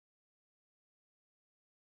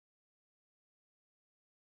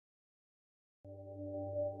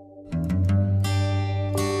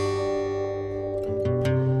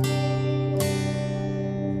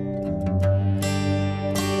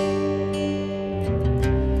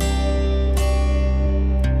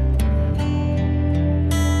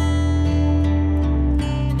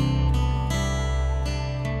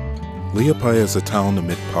Liepaja is a town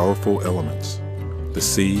amid powerful elements. The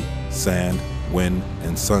sea, sand, wind,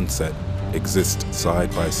 and sunset exist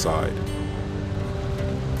side by side.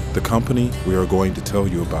 The company we are going to tell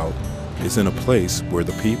you about is in a place where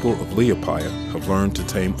the people of Liepaja have learned to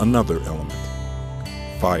tame another element,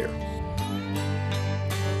 fire.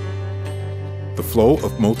 The flow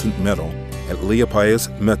of molten metal at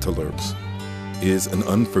Liepajas Metalurgs is an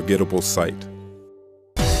unforgettable sight.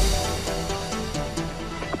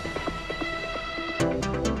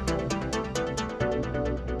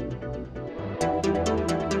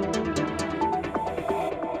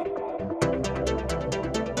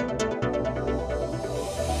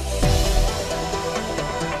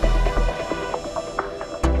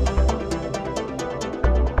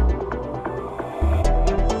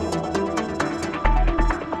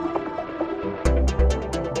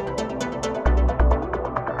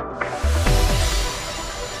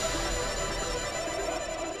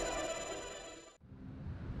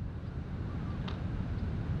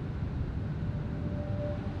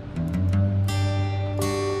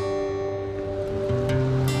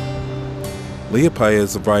 Liepaja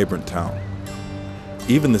is a vibrant town.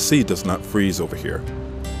 Even the sea does not freeze over here.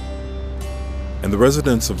 And the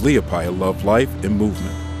residents of Liepaja love life and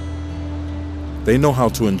movement. They know how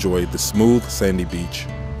to enjoy the smooth, sandy beach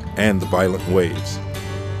and the violent waves.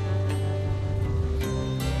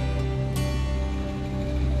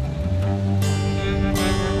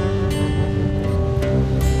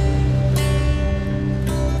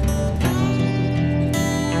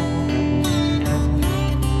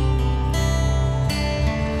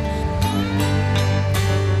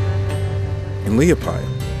 In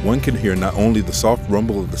Liepaja, one can hear not only the soft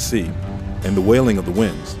rumble of the sea and the wailing of the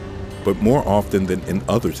winds, but more often than in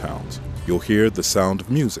other towns, you'll hear the sound of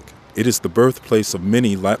music. It is the birthplace of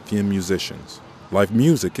many Latvian musicians. Live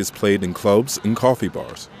music is played in clubs and coffee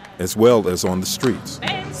bars, as well as on the streets.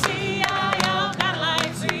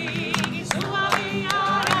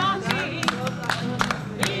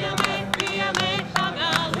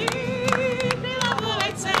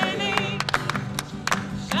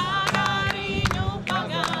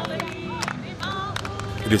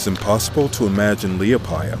 It is impossible to imagine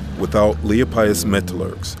Liepaja without Liepajas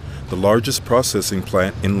Metalurgs, the largest processing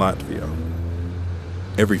plant in Latvia.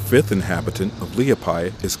 Every fifth inhabitant of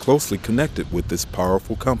Liepaja is closely connected with this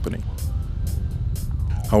powerful company.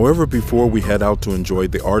 However, before we head out to enjoy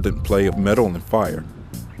the ardent play of metal and fire,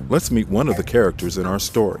 let's meet one of the characters in our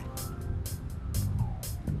story.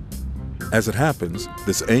 As it happens,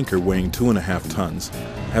 this anchor weighing 2.5 tons,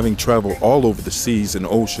 having traveled all over the seas and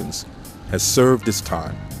oceans, has served its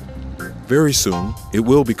time. Very soon, it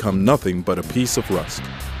will become nothing but a piece of rust.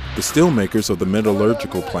 The steelmakers of the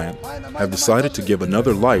metallurgical plant have decided to give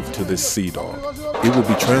another life to this sea dog. It will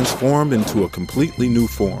be transformed into a completely new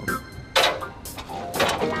form.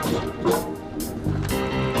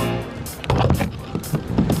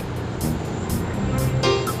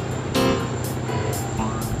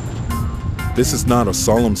 This is not a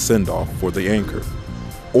solemn send-off for the anchor,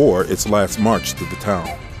 or its last march to the town.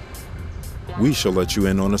 We shall let you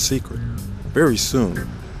in on a secret. Very soon,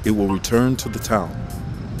 it will return to the town,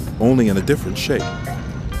 only in a different shape.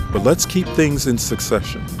 But let's keep things in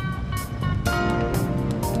succession.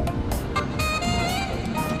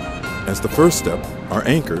 As the first step, our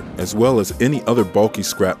anchor, as well as any other bulky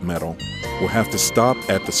scrap metal, will have to stop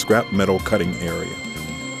at the scrap metal cutting area.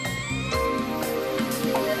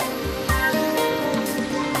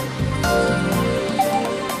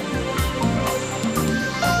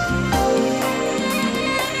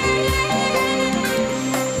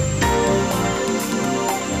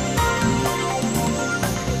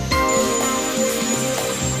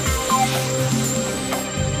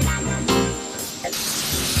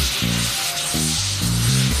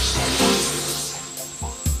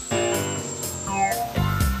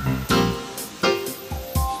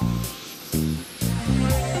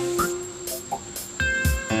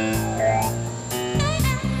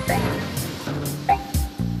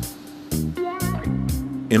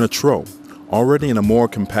 In a trough, already in a more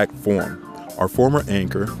compact form, our former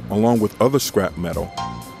anchor, along with other scrap metal,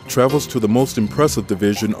 travels to the most impressive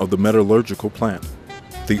division of the metallurgical plant,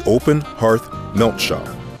 the open hearth melt shop.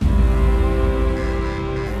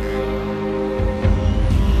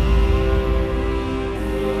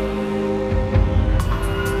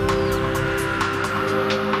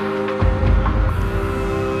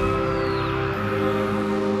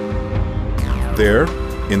 There,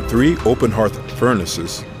 in 3 open hearth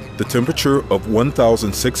furnaces, the temperature of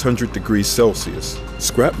 1,600 degrees Celsius,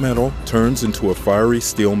 scrap metal turns into a fiery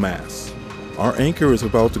steel mass. Our anchor is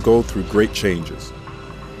about to go through great changes.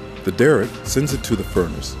 The derrick sends it to the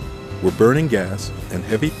furnace, where burning gas and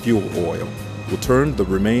heavy fuel oil will turn the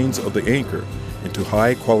remains of the anchor into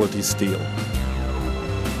high-quality steel.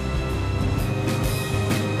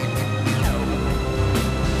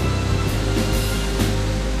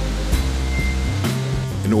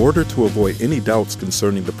 In order to avoid any doubts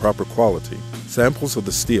concerning the proper quality, samples of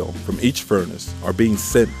the steel from each furnace are being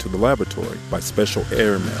sent to the laboratory by special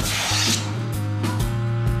airmen.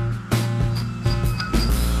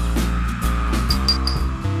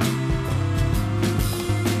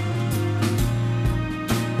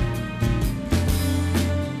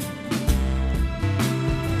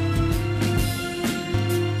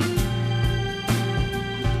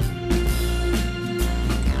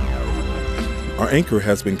 Our anchor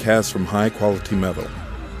has been cast from high-quality metal.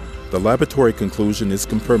 The laboratory conclusion is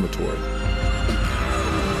confirmatory.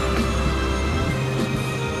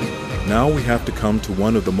 Now we have to come to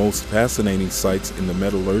one of the most fascinating sights in the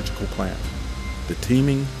metallurgical plant, the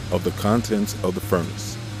teaming of the contents of the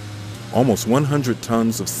furnace. Almost 100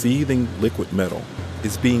 tons of seething liquid metal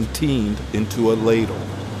is being teamed into a ladle.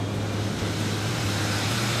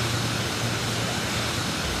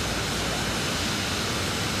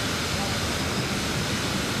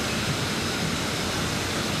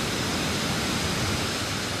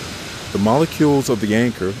 The molecules of the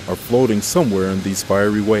anchor are floating somewhere in these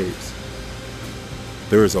fiery waves.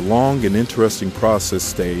 There is a long and interesting process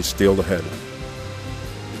stage still ahead.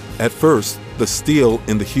 At first, the steel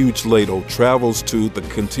in the huge ladle travels to the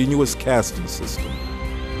continuous casting system.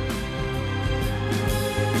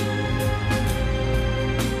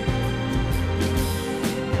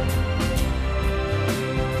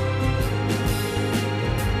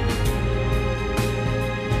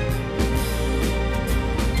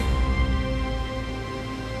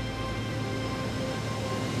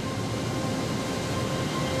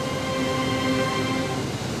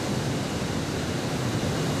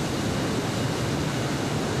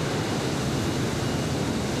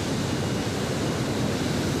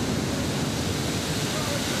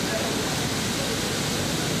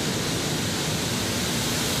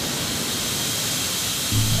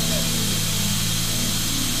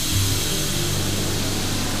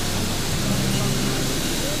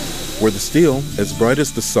 Where the steel, as bright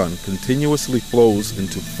as the sun, continuously flows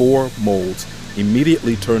into 4 molds,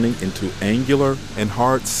 immediately turning into angular and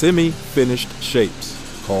hard semi-finished shapes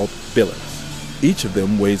called billets. Each of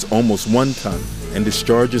them weighs almost 1 ton and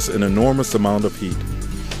discharges an enormous amount of heat.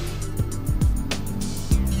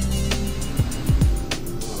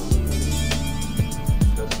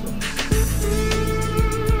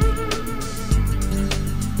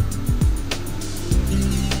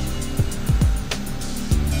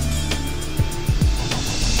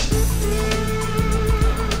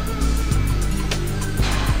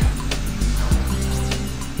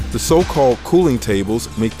 The so-called cooling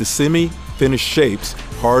tables make the semi-finished shapes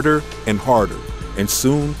harder and harder, and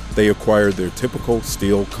soon they acquire their typical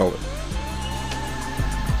steel color.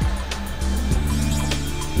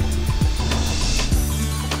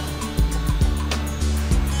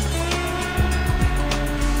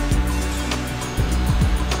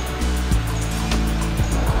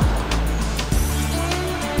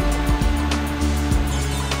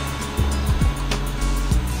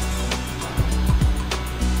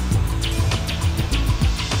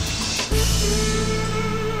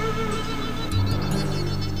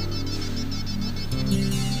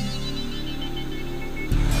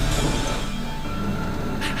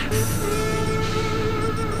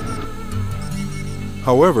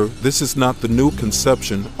 However, this is not the new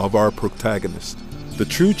conception of our protagonist. The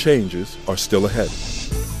true changes are still ahead.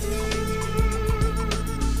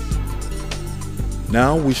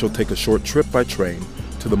 Now we shall take a short trip by train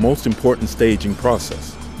to the most important staging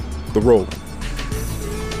process, the rolling.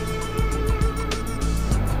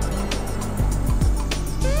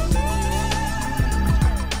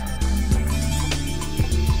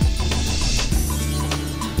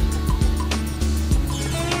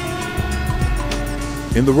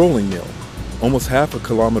 In the rolling mill, almost half a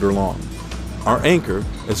kilometer long, our anchor,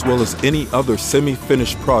 as well as any other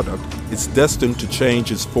semi-finished product, is destined to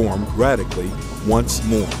change its form radically once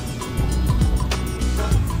more.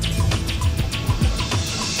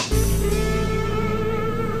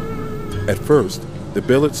 At first, the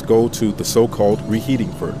billets go to the so-called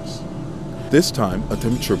reheating furnace. This time, a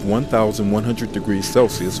temperature of 1,100 degrees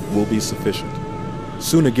Celsius will be sufficient.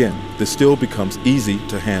 Soon again, the steel becomes easy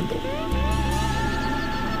to handle.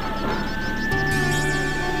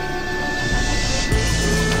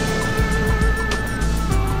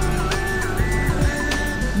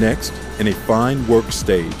 Next, in a fine work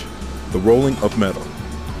stage, the rolling of metal.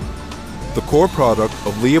 The core product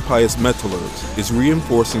of Liepajas Metalurgs is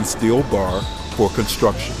reinforcing steel bar for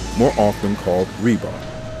construction, more often called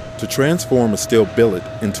rebar. To transform a steel billet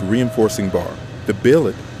into reinforcing bar, the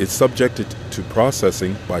billet is subjected to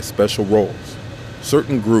processing by special rolls.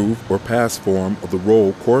 Certain groove or pass form of the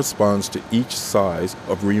roll corresponds to each size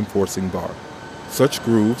of reinforcing bar. Such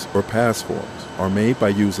grooves or pass forms are made by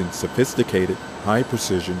using sophisticated,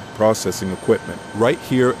 high-precision processing equipment right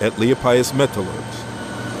here at Liepajas Metalurgs.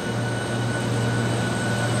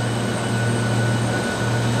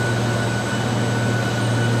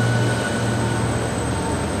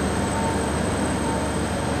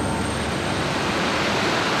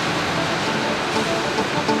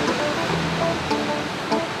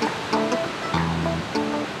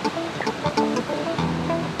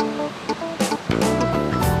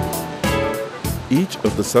 Each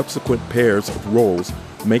of the subsequent pairs of rolls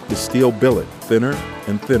make the steel billet thinner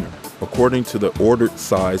and thinner according to the ordered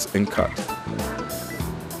size and cut.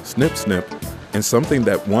 Snip, snip, and something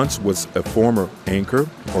that once was a former anchor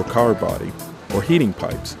or car body or heating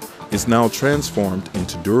pipes is now transformed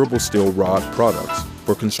into durable steel rod products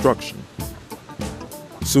for construction.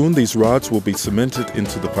 Soon these rods will be cemented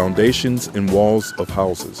into the foundations and walls of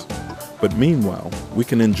houses. But meanwhile, we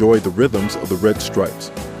can enjoy the rhythms of the red stripes,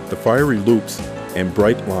 the fiery loops, and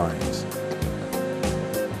bright lines.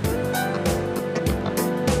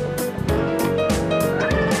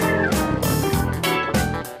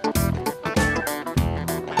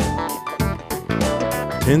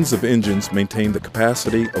 Tens of engines maintain the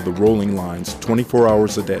capacity of the rolling lines 24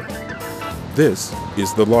 hours a day. This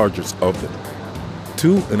is the largest of them.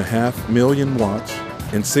 2.5 million watts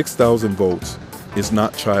and 6,000 volts is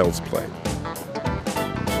not child's play.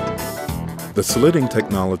 The slitting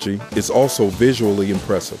technology is also visually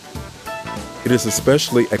impressive. It is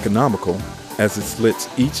especially economical as it slits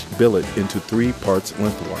each billet into 3 parts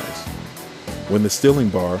lengthwise. When the stilling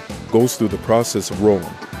bar goes through the process of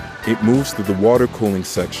rolling, it moves through the water cooling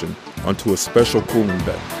section onto a special cooling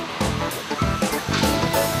bed.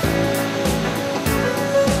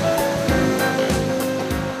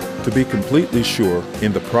 To be completely sure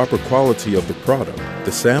in the proper quality of the product,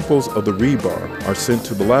 the samples of the rebar are sent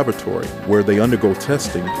to the laboratory where they undergo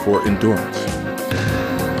testing for endurance.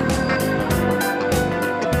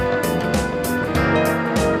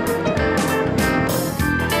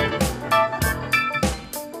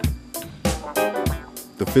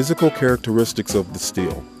 The physical characteristics of the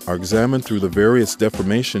steel are examined through the various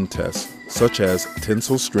deformation tests such as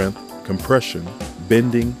tensile strength, compression,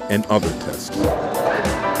 bending, and other tests.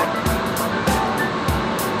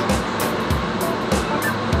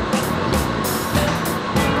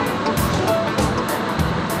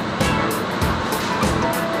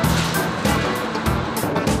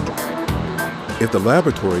 If the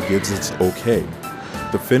laboratory gives its okay,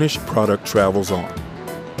 the finished product travels on.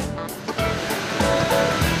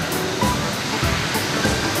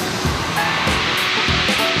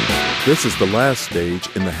 This is the last stage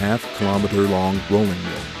in the half-kilometer-long rolling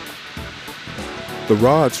mill. The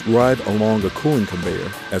rods ride along a cooling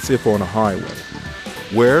conveyor as if on a highway,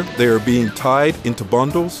 where they are being tied into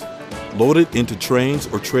bundles, loaded into trains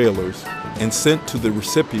or trailers, and sent to the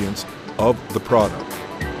recipients of the product.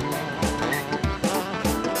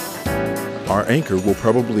 Our anchor will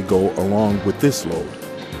probably go along with this load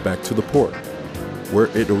back to the port, where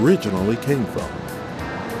it originally came from.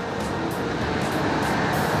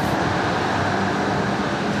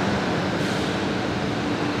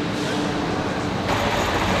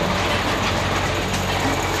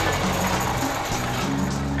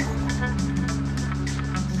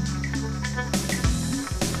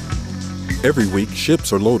 Every week,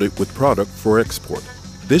 ships are loaded with product for export.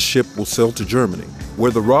 This ship will sail to Germany, where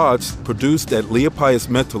the rods produced at Liepajas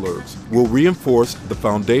Metalurgs will reinforce the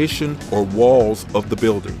foundation or walls of the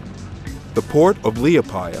building. The port of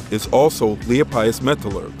Liepaja is also Liepajas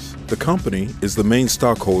Metalurgs. The company is the main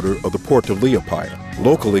stockholder of the port of Liepaja,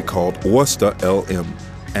 locally called Usta LM,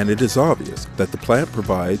 and it is obvious that the plant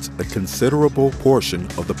provides a considerable portion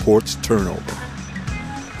of the port's turnover.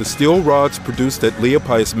 The steel rods produced at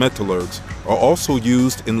Liepajas Metalurgs are also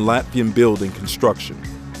used in Latvian building construction.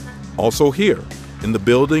 Also here, in the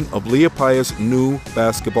building of Liepajas' new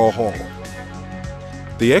basketball hall.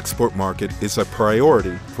 The export market is a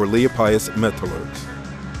priority for Liepajas Metalurgs.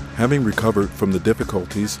 Having recovered from the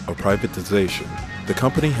difficulties of privatization, the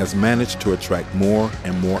company has managed to attract more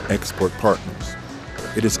and more export partners.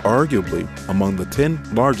 It is arguably among the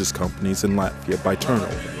 10 largest companies in Latvia by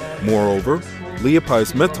turnover. Moreover,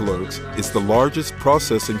 Liepajas Metalurgs is the largest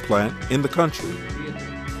processing plant in the country.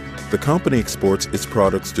 The company exports its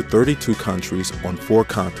products to 32 countries on 4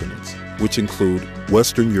 continents, which include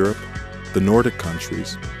Western Europe, the Nordic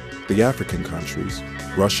countries, the African countries,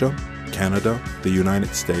 Russia, Canada, the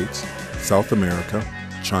United States, South America,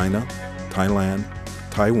 China, Thailand,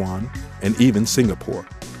 Taiwan, and even Singapore.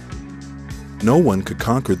 No one could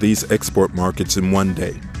conquer these export markets in one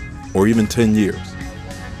day, or even 10 years.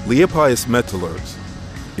 Liepajas Metalurgs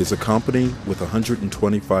is a company with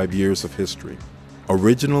 125 years of history,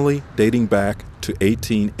 originally dating back to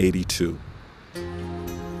 1882.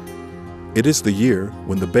 It is the year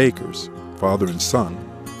when the Bakers, father and son,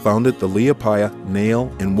 founded the Liepaja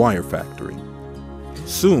Nail and Wire Factory.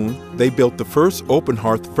 Soon, they built the first open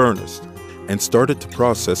hearth furnace and started to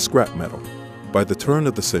process scrap metal. By the turn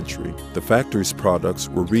of the century, the factory's products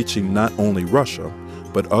were reaching not only Russia,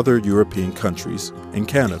 but other European countries and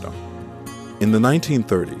Canada. In the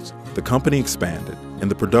 1930s, the company expanded and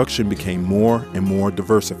the production became more and more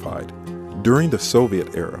diversified. During the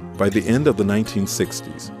Soviet era, by the end of the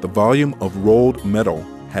 1960s, the volume of rolled metal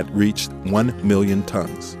had reached 1 million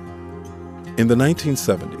tons. In the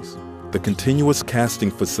 1970s, the continuous casting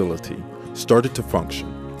facility started to function,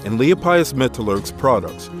 and Liepajas Metalurgs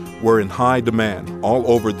products were in high demand all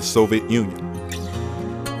over the Soviet Union.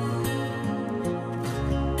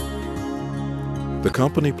 The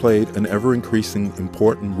company played an ever-increasing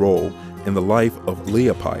important role in the life of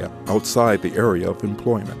Liepaja outside the area of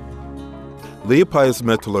employment. Liepajas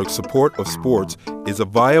Metalurgs' support of sports is a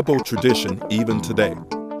viable tradition even today.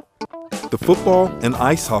 The football and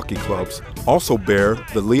ice hockey clubs also bear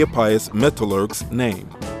the Liepajas Metalurgs name.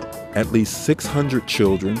 At least 600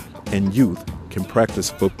 children and youth can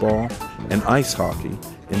practice football and ice hockey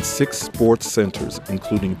in 6 sports centers,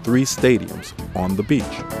 including 3 stadiums on the beach.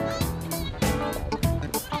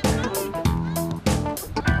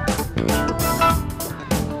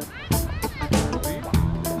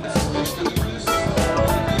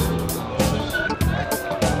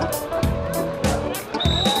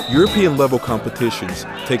 European-level competitions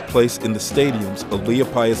take place in the stadiums of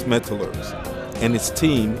Liepajas Metalurgs, and its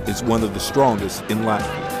team is one of the strongest in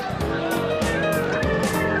Latvia.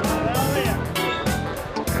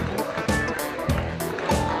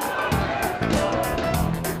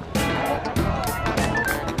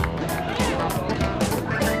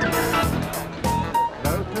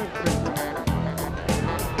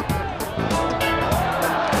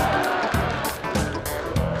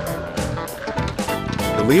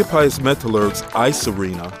 The Liepajas Metalurgs Ice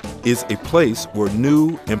Arena is a place where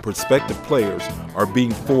new and prospective players are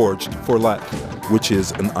being forged for Latvia, which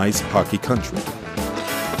is an ice hockey country.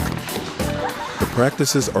 The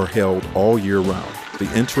practices are held all year round. The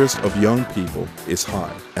interest of young people is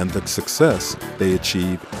high, and the success they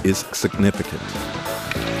achieve is significant.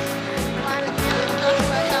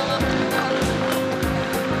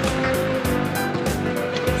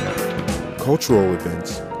 Cultural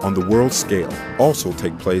events on the world scale also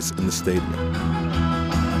take place in the stadium.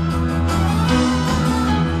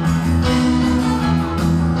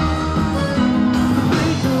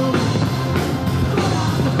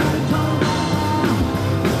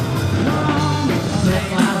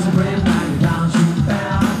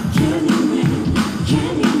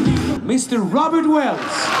 Mr. Robert Wells.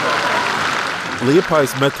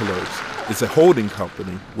 Liepajas Metalurgs is a holding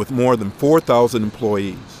company with more than 4,000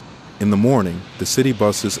 employees. In the morning, the city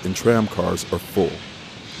buses and tram cars are full.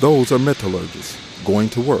 Those are metallurgists going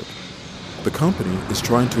to work. The company is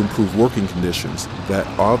trying to improve working conditions that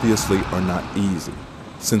obviously are not easy,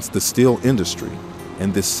 since the steel industry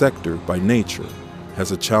and this sector by nature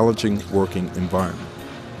has a challenging working environment.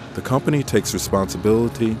 The company takes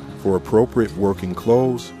responsibility for appropriate working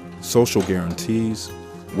clothes, social guarantees,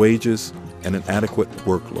 wages, and an adequate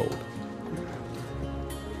workload.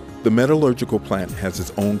 The metallurgical plant has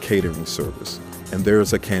its own catering service, and there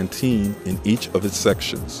is a canteen in each of its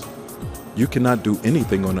sections. You cannot do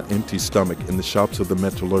anything on an empty stomach in the shops of the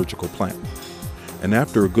metallurgical plant. And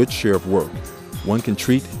after a good share of work, one can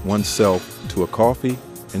treat oneself to a coffee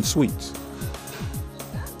and sweets.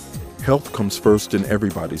 Health comes first in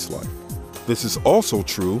everybody's life. This is also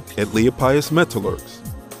true at Liepajas Metalurgs.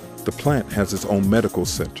 The plant has its own medical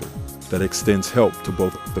center that extends help to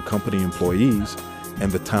both the company employees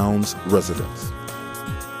and the town's residents.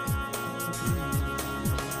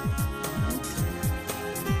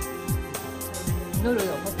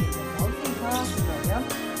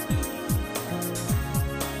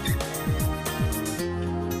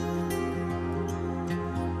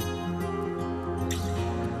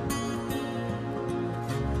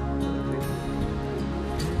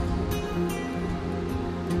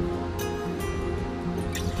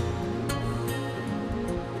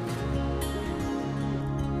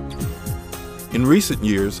 In recent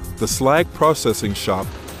years, the slag processing shop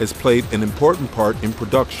has played an important part in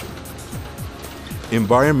production.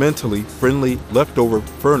 Environmentally friendly leftover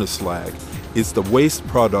furnace slag is the waste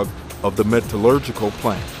product of the metallurgical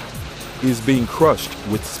plant. It is being crushed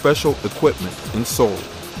with special equipment and sold.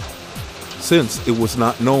 Since it was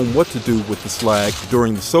not known what to do with the slag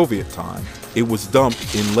during the Soviet time, it was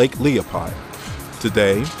dumped in Lake Liepaja.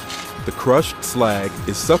 Today, the crushed slag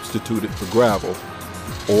is substituted for gravel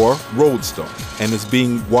or roadstone and is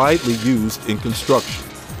being widely used in construction,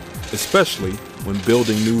 especially when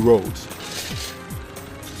building new roads.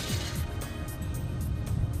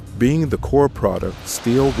 Being the core product,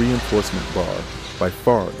 steel reinforcement bar by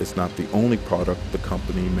far is not the only product the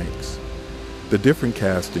company makes. The different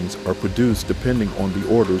castings are produced depending on the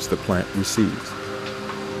orders the plant receives.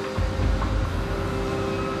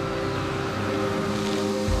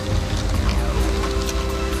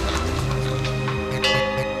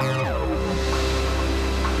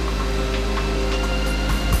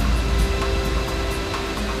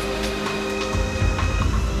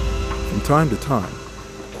 From time to time,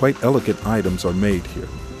 quite elegant items are made here.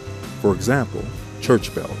 For example,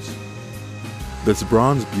 church bells. This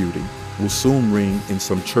bronze beauty will soon ring in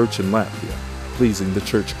some church in Latvia, pleasing the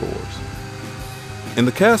churchgoers. In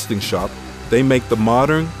the casting shop, they make the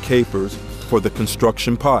modern capers for the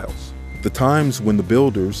construction piles. The times when the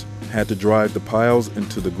builders had to drive the piles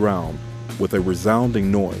into the ground with a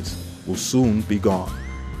resounding noise will soon be gone.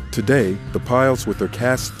 Today, the piles with their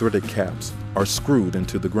cast-threaded caps are screwed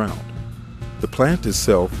into the ground. The plant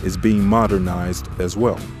itself is being modernized as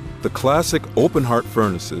well. The classic open-heart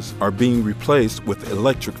furnaces are being replaced with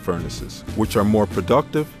electric furnaces, which are more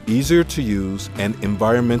productive, easier to use, and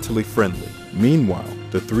environmentally friendly. Meanwhile,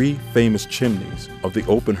 the three famous chimneys of the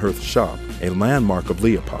open hearth shop, a landmark of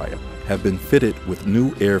Liepaja, have been fitted with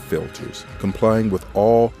new air filters, complying with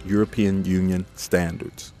all European Union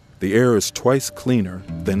standards. The air is twice cleaner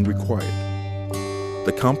than required.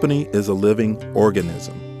 The company is a living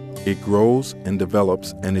organism. It grows and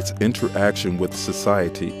develops, and its interaction with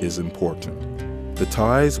society is important. The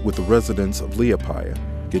ties with the residents of Liepaja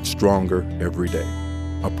get stronger every day.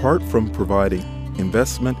 Apart from providing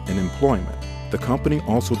investment and employment, the company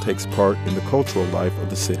also takes part in the cultural life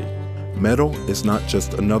of the city. Metal is not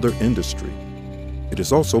just another industry, it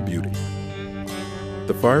is also beauty.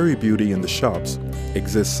 The fiery beauty in the shops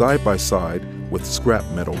exists side by side with scrap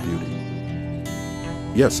metal beauty.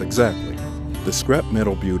 Yes, exactly. The scrap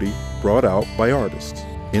metal beauty brought out by artists.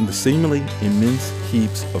 In the seemingly immense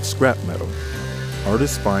heaps of scrap metal,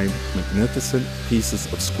 artists find magnificent pieces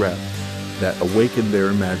of scrap that awaken their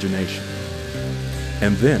imagination.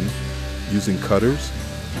 And then, using cutters,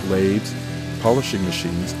 lathes, polishing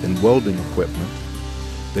machines, and welding equipment,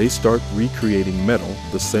 they start recreating metal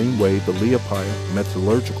the same way the Liepaja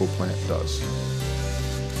metallurgical plant does.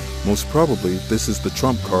 Most probably, this is the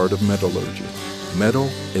trump card of metallurgy. Metal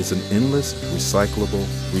is an endless, recyclable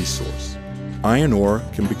resource. Iron ore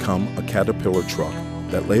can become a caterpillar truck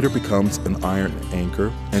that later becomes an iron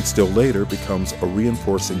anchor and still later becomes a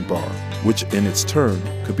reinforcing bar, which in its turn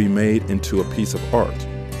could be made into a piece of art,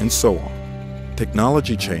 and so on.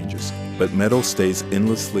 Technology changes, but metal stays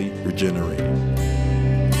endlessly regenerating.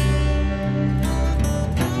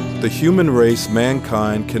 The human race,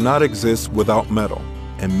 mankind, cannot exist without metal,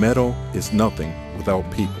 and metal is nothing without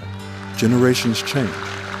people. Generations change,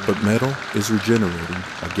 but metal is regenerating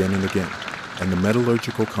again and again, and the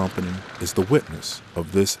metallurgical company is the witness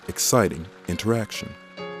of this exciting interaction.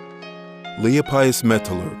 Liepajas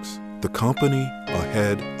Metalurgs, the company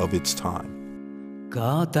ahead of its time.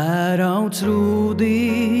 Kā tērauds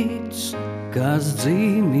rūdīts, kas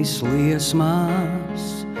dzīmis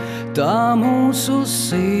liesmās, tā mūsu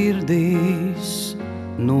sirdīs,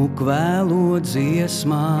 nu kvēlo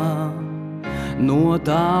dziesmā. No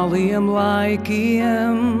tāliem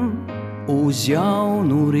laikiem uz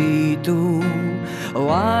jaunu rītu,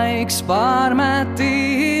 laiks pārmet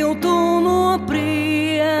tiltu no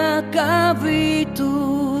prieka vitu.